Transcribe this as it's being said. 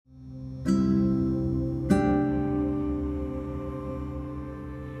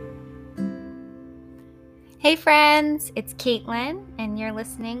Hey friends, it's Caitlin, and you're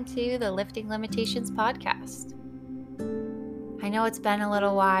listening to the Lifting Limitations podcast. I know it's been a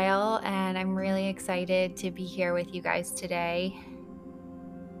little while, and I'm really excited to be here with you guys today.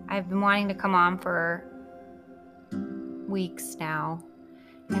 I've been wanting to come on for weeks now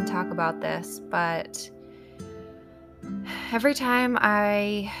and talk about this, but every time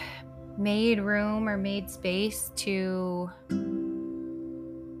I made room or made space to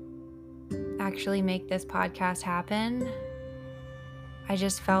actually make this podcast happen, I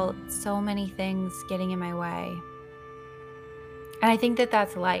just felt so many things getting in my way. And I think that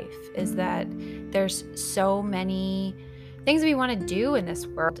that's life, is that there's so many things we want to do in this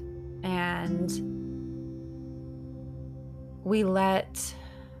world, and we let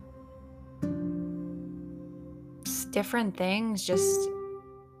different things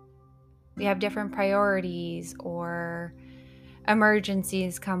we have different priorities, or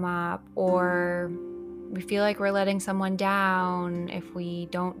emergencies come up, or we feel like we're letting someone down if we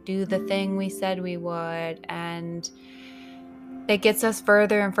don't do the thing we said we would, and it gets us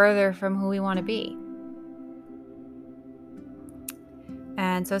further and further from who we want to be.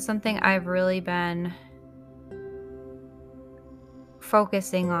 And so it's something I've really been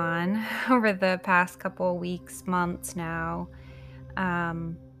focusing on over the past couple weeks, months now,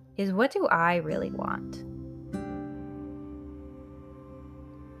 is what do I really want?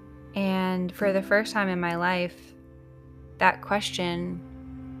 And for the first time in my life, that question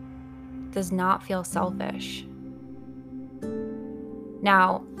does not feel selfish.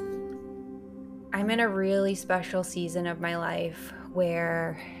 Now, I'm in a really special season of my life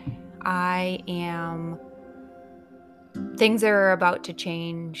where things are about to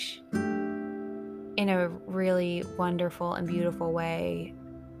change in a really wonderful and beautiful way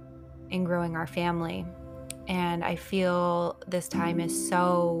in growing our family. And I feel this time is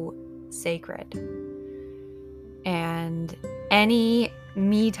so sacred. And any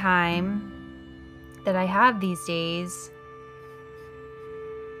me time that I have these days,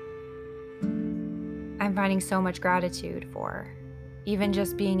 I'm finding so much gratitude for. Even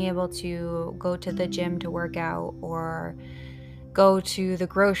just being able to go to the gym to work out, or go to the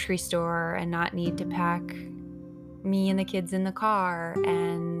grocery store and not need to pack me and the kids in the car.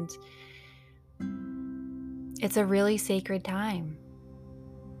 And it's a really sacred time.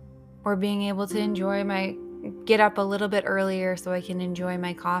 Or being able to get up a little bit earlier so I can enjoy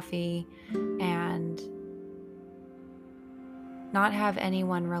my coffee and not have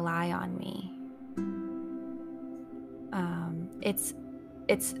anyone rely on me.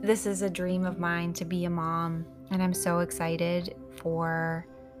 This is a dream of mine to be a mom, and I'm so excited for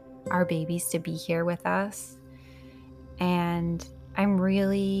our babies to be here with us. And I'm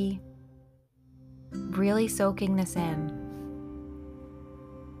really, really soaking this in.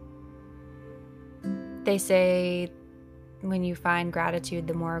 They say when you find gratitude,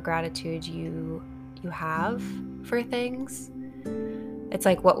 the more gratitude you have for things, it's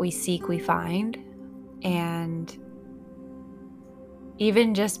like what we seek, we find. And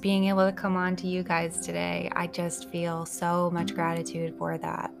even just being able to come on to you guys today, I just feel so much gratitude for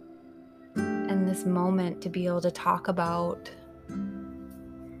that. And this moment to be able to talk about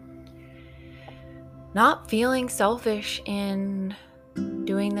not feeling selfish in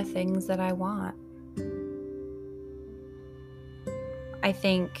doing the things that I want. I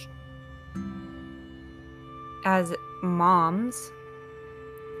think as moms,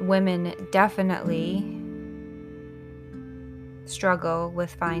 women definitely struggle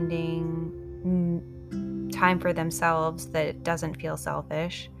with finding time for themselves that doesn't feel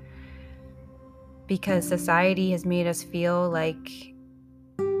selfish, because society has made us feel like,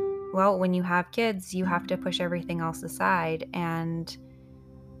 well, when you have kids, you have to push everything else aside. And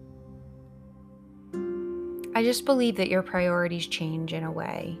I just believe that your priorities change in a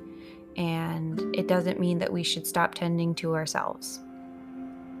way, and it doesn't mean that we should stop tending to ourselves.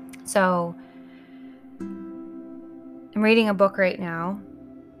 So I'm reading a book right now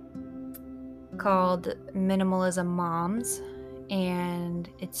called Minimalism Moms, and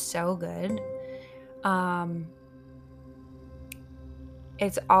it's so good.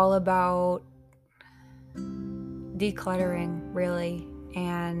 It's all about decluttering, really,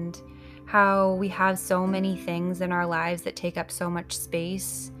 and how we have so many things in our lives that take up so much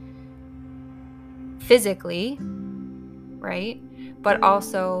space physically, right? But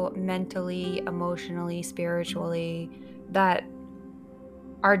also mentally, emotionally, spiritually, that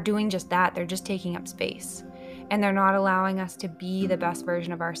are doing just that. They're just taking up space, and they're not allowing us to be the best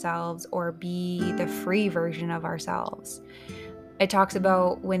version of ourselves or be the free version of ourselves. It talks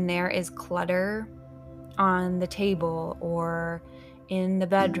about when there is clutter on the table or in the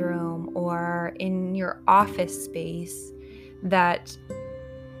bedroom or in your office space that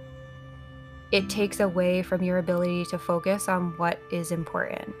it takes away from your ability to focus on what is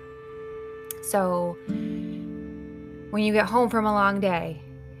important. So when you get home from a long day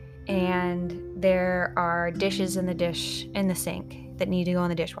and there are dishes in the sink that need to go in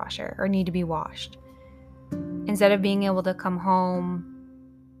the dishwasher or need to be washed, instead of being able to come home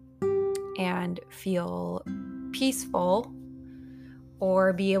and feel peaceful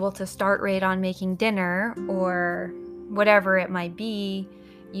or be able to start right on making dinner or whatever it might be,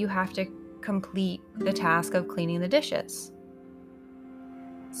 you have to complete the task of cleaning the dishes.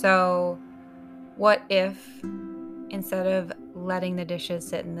 So what if instead of letting the dishes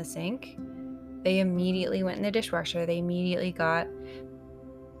sit in the sink, they immediately went in the dishwasher, they immediately got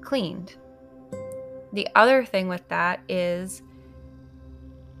cleaned? The other thing with that is,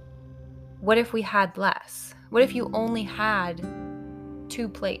 what if we had less? What if you only had 2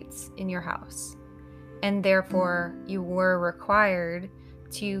 plates in your house and therefore you were required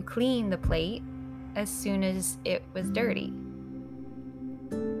to clean the plate as soon as it was dirty?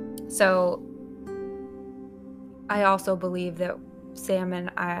 So I also believe that Sam and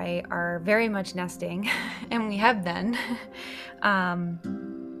I are very much nesting, and we have been.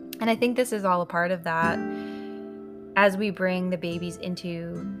 And I think this is all a part of that. As we bring the babies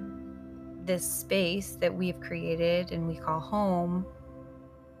into this space that we've created and we call home,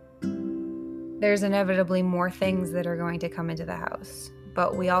 there's inevitably more things that are going to come into the house.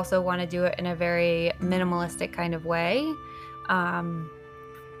 But we also want to do it in a very minimalistic kind of way.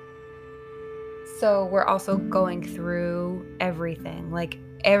 So we're also going through everything, like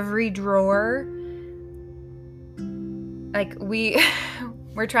every drawer. Like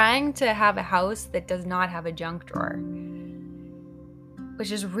we're trying to have a house that does not have a junk drawer,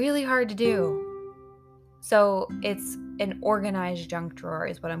 which is really hard to do. So it's an organized junk drawer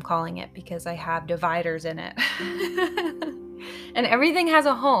is what I'm calling it, because I have dividers in it. And everything has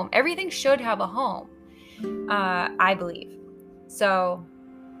a home. Everything should have a home, I believe. So,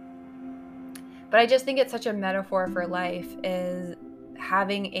 but I just think it's such a metaphor for life, is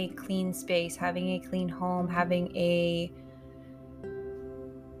having a clean space, having a clean home, having a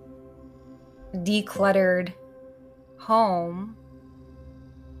decluttered home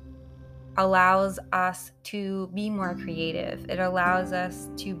allows us to be more creative. It allows us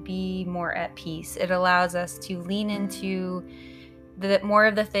to be more at peace. It allows us to lean into more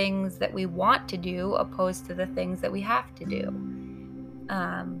of the things that we want to do opposed to the things that we have to do.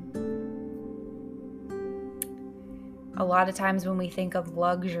 A lot of times when we think of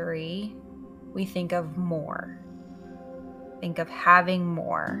luxury, we think of more. Think of having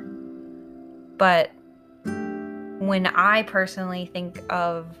more. But when I personally think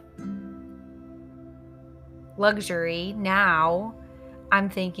of luxury now, I'm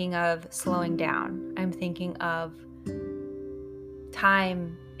thinking of slowing down. I'm thinking of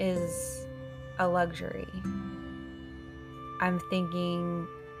time is a luxury. I'm thinking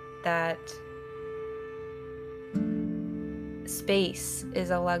that space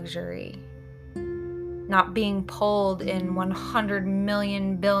is a luxury. Not being pulled in 100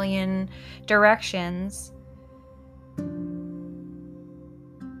 million billion directions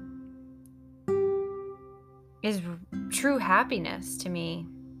is true happiness to me.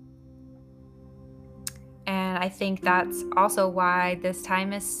 And I think that's also why this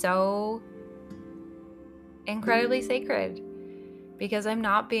time is so incredibly sacred, because I'm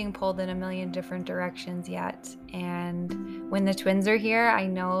not being pulled in a million different directions yet. And when the twins are here, I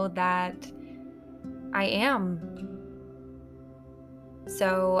know that I am.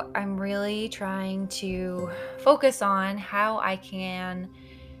 So I'm really trying to focus on how I can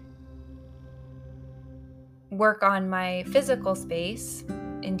work on my physical space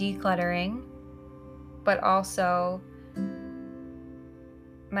in decluttering, but also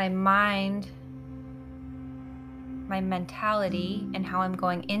my mind, my mentality, and how I'm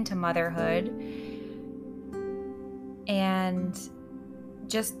going into motherhood, and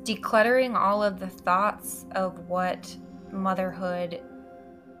just decluttering all of the thoughts of what motherhood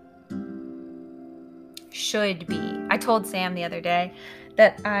should be. I told Sam the other day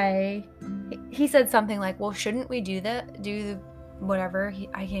that he said something like, well, shouldn't we do whatever,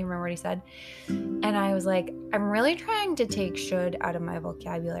 I can't remember what he said. And I was like, I'm really trying to take should out of my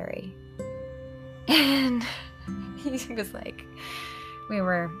vocabulary. And he was like, we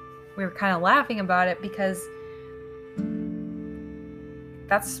were kind of laughing about it, because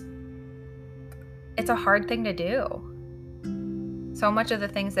it's a hard thing to do. So much of the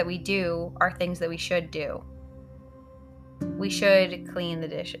things that we do are things that we should do. We should clean the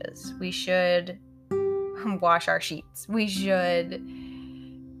dishes. We should wash our sheets. We should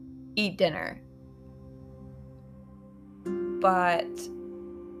eat dinner. But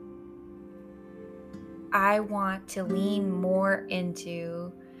I want to lean more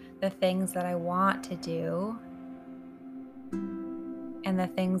into the things that I want to do and the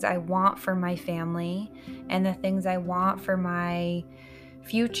things I want for my family and the things I want for my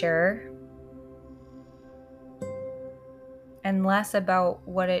future, and less about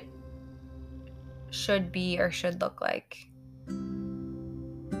what it should be or should look like.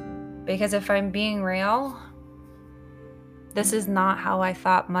 Because if I'm being real, this is not how I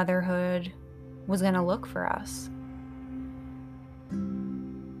thought motherhood was going to look for us.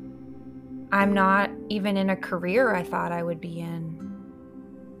 I'm not even in a career I thought I would be in.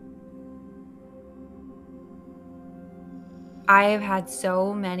 I have had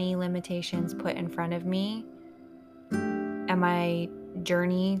so many limitations put in front of me and my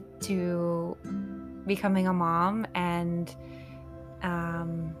journey to becoming a mom and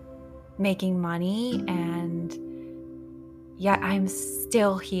making money, and yet I'm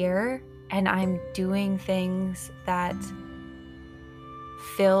still here and I'm doing things that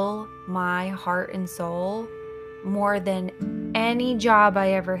fill my heart and soul more than any job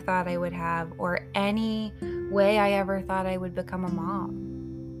I ever thought I would have or any way I ever thought I would become a mom.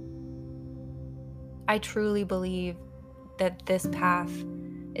 I truly believe that this path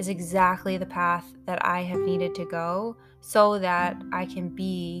is exactly the path that I have needed to go so that I can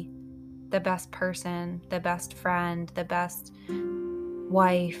be the best person, the best friend, the best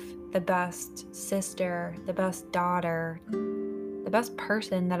wife, the best sister, the best daughter, the best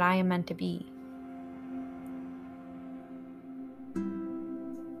person that I am meant to be.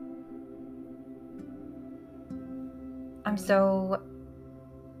 I'm so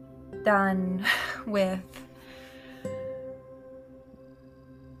done with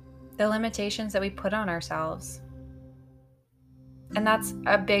the limitations that we put on ourselves. And that's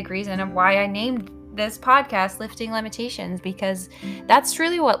a big reason of why I named this podcast Lifting Limitations, because that's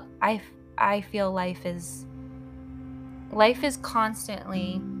really what I feel life is. Life is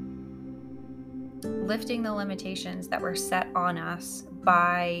constantly lifting the limitations that were set on us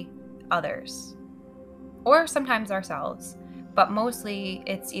by others, or sometimes ourselves, but mostly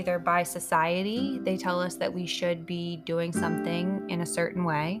it's either by society. They tell us that we should be doing something in a certain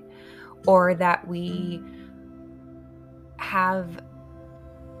way, or that we have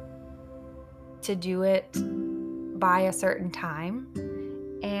to do it by a certain time.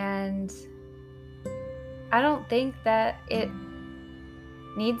 And I don't think that it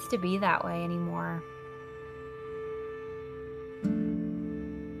needs to be that way anymore.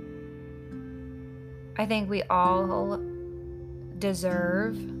 I think we all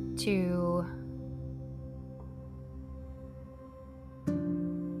deserve to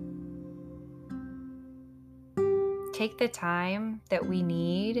take the time that we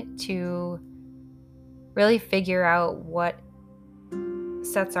need to really figure out what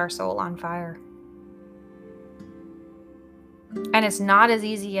sets our soul on fire. And it's not as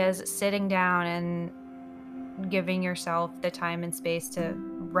easy as sitting down and giving yourself the time and space to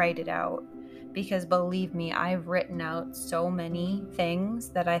write it out. Because believe me, I've written out so many things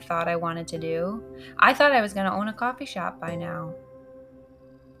that I thought I wanted to do. I thought I was going to own a coffee shop by now.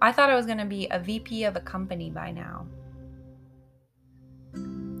 I thought I was going to be a VP of a company by now.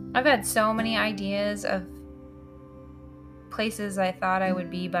 I've had so many ideas of places I thought I would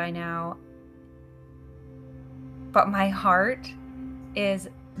be by now. But my heart is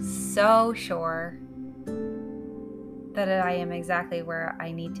so sure that I am exactly where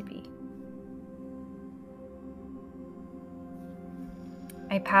I need to be.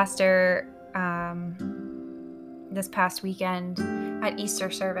 My pastor, this past weekend at Easter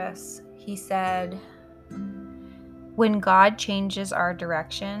service, he said, "When God changes our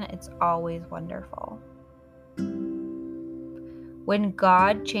direction, it's always wonderful." When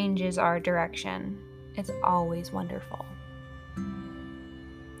God changes our direction, it's always wonderful.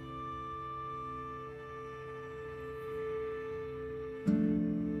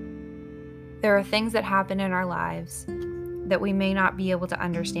 There are things that happen in our lives that we may not be able to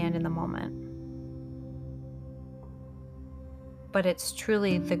understand in the moment. But it's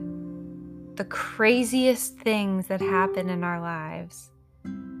truly the craziest things that happen in our lives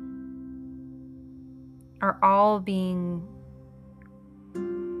are all being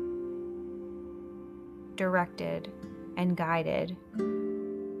directed and guided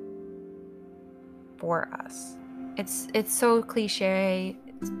for us. It's so cliche,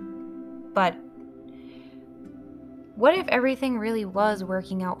 but what if everything really was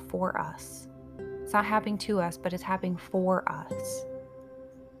working out for us? It's not happening to us, but it's happening for us.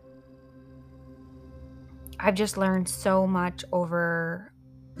 I've just learned so much over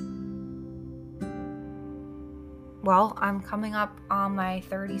well, I'm coming up on my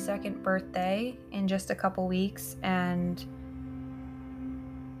 32nd birthday in just a couple weeks, and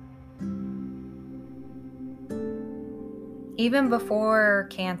even before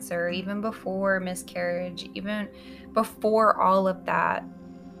cancer, even before miscarriage, even before all of that,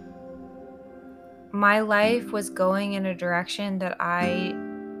 my life was going in a direction that I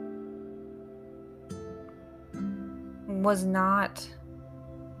was not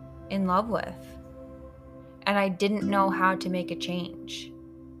in love with. And I didn't know how to make a change.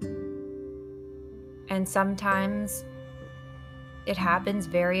 And sometimes it happens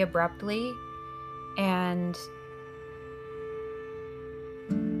very abruptly, and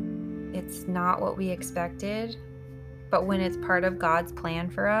it's not what we expected. But when it's part of God's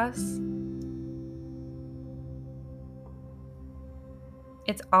plan for us,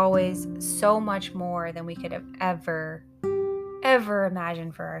 it's always so much more than we could have ever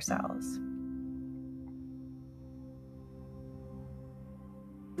imagined for ourselves.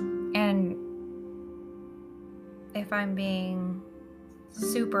 And if I'm being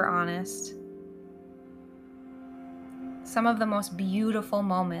super honest, some of the most beautiful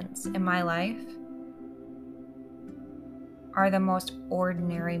moments in my life are the most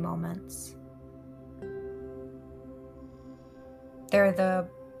ordinary moments. They're the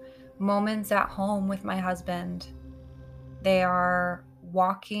moments at home with my husband. They are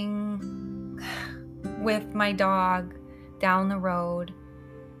walking with my dog down the road,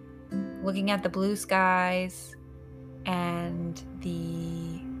 looking at the blue skies and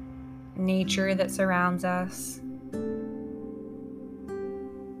the nature that surrounds us.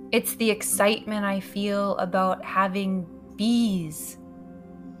 It's the excitement I feel about having bees.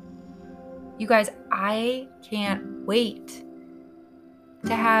 You guys, I can't wait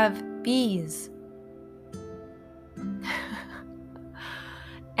to have bees.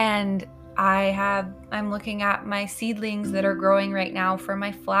 And I'm looking at my seedlings that are growing right now for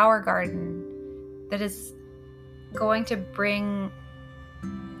my flower garden that is going to bring,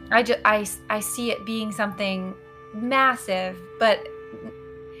 I see it being something massive, but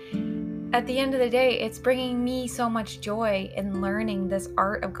at the end of the day, it's bringing me so much joy in learning this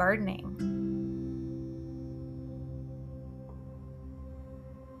art of gardening.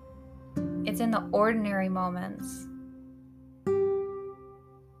 It's in the ordinary moments.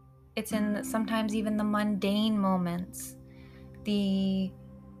 It's in sometimes even the mundane moments, the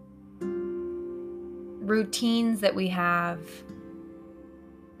routines that we have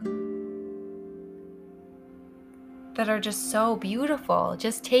that are just so beautiful.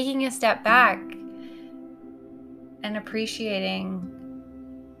 Just taking a step back and appreciating.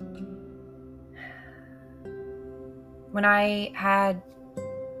 When I had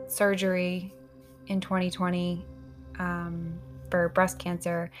surgery in 2020 for breast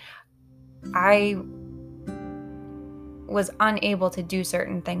cancer, I was unable to do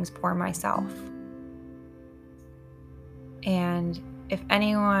certain things for myself. And if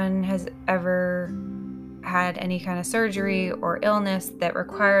anyone has ever had any kind of surgery or illness that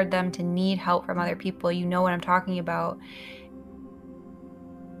required them to need help from other people, you know what I'm talking about.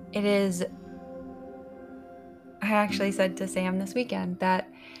 I actually said to Sam this weekend that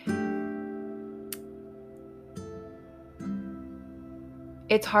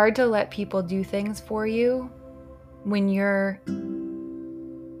it's hard to let people do things for you when you're,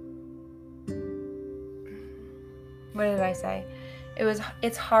 what did I say?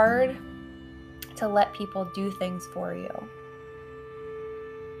 It's hard to let people do things for you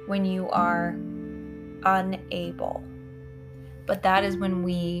when you are unable. But that is when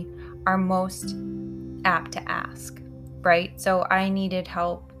we are most apt to ask, right? So I needed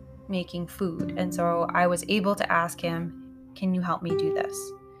help making food, and so I was able to ask him, can you help me do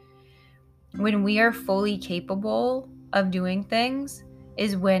this? When we are fully capable of doing things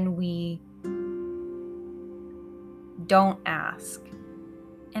is when we don't ask.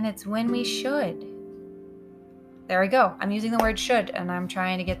 And it's when we should. There we go. I'm using the word should, and I'm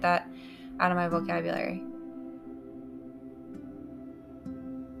trying to get that out of my vocabulary.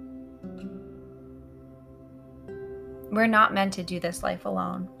 We're not meant to do this life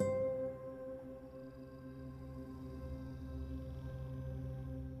alone.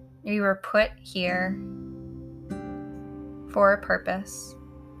 We were put here for a purpose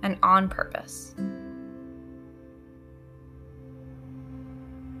and on purpose.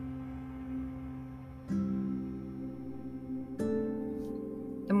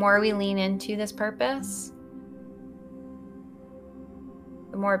 The more we lean into this purpose,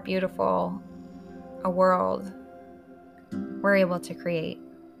 the more beautiful a world we're able to create.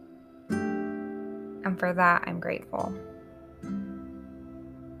 And for that, I'm grateful.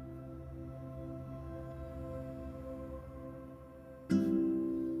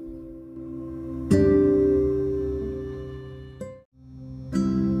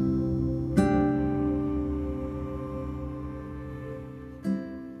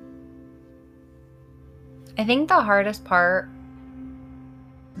 I think the hardest part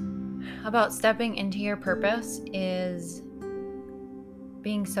about stepping into your purpose is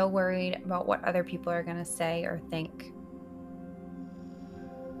being so worried about what other people are going to say or think.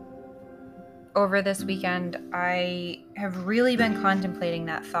 Over this weekend, I have really been contemplating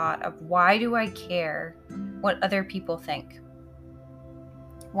that thought of, why do I care what other people think?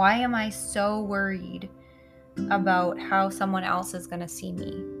 Why am I so worried about how someone else is going to see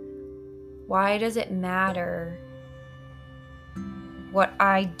me? Why does it matter what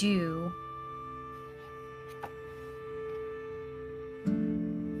I do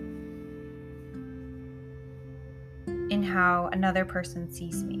in how another person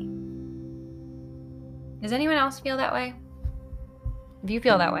sees me? Does anyone else feel that way? If you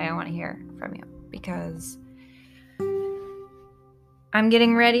feel that way, I want to hear from you, because I'm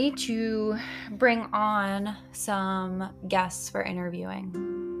getting ready to bring on some guests for interviewing.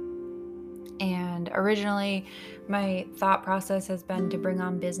 And originally, my thought process has been to bring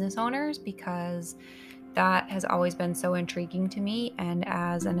on business owners, because that has always been so intriguing to me. And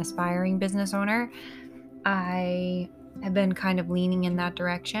as an aspiring business owner, I have been kind of leaning in that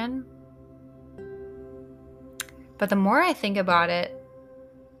direction. But the more I think about it,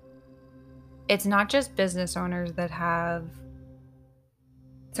 it's not just business owners that have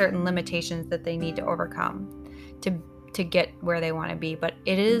certain limitations that they need to overcome to get where they want to be, but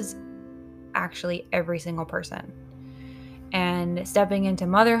it is actually every single person. And stepping into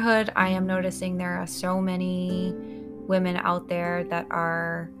motherhood, I am noticing there are so many women out there that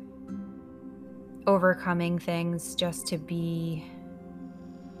are overcoming things just to be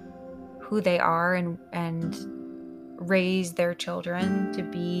who they are and raise their children to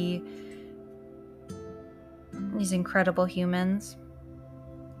be these incredible humans.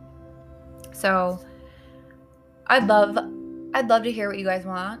 So I'd love to hear what you guys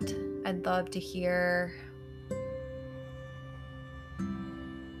want. I'd love to hear,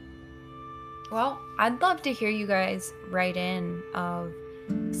 I'd love to hear you guys write in of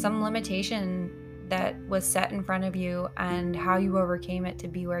some limitation that was set in front of you and how you overcame it to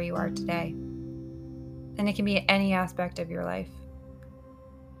be where you are today. And it can be any aspect of your life.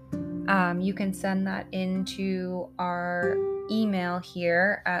 You can send that into our email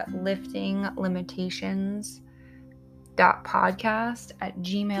here at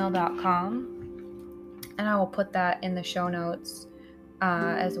liftinglimitations.podcast@gmail.com, and I will put that in the show notes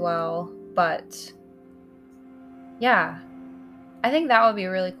as well. But yeah, I think that would be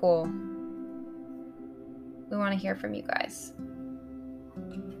really cool. We want to hear from you guys.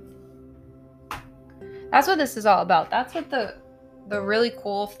 That's what this is all about. That's what the really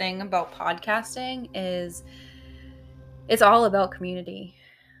cool thing about podcasting is. It's all about community.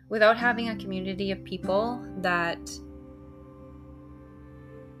 Without having a community of people that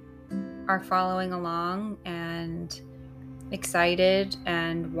are following along and excited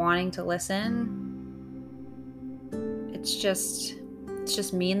and wanting to listen, it's just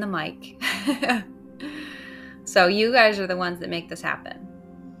me and the mic. So you guys are the ones that make this happen.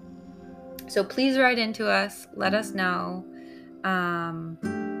 So please write into us. Let us know.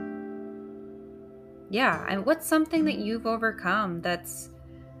 And what's something that you've overcome that's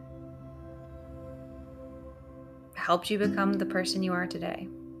helped you become the person you are today?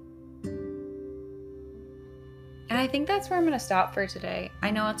 And I think that's where I'm going to stop for today.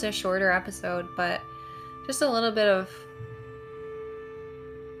 I know it's a shorter episode, but just a little bit of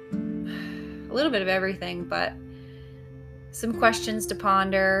everything, but some questions to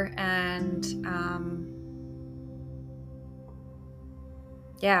ponder, and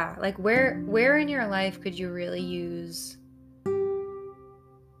like where in your life could you really use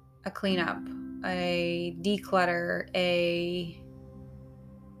a cleanup, a declutter, a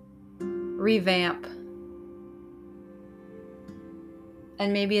revamp?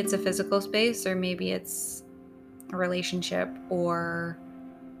 And maybe it's a physical space, or maybe it's a relationship, or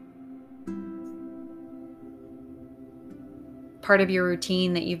part of your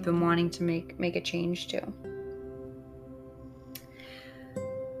routine that you've been wanting to make a change to.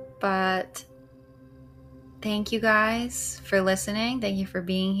 But thank you guys for listening. Thank you for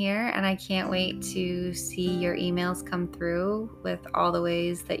being here. And I can't wait to see your emails come through with all the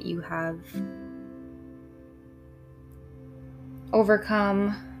ways that you have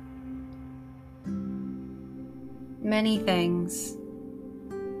overcome many things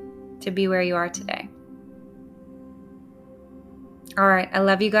to be where you are today. All right, I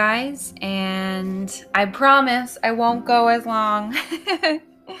love you guys, and I promise I won't go as long.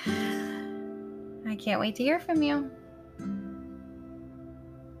 I can't wait to hear from you.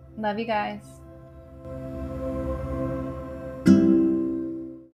 Love you guys.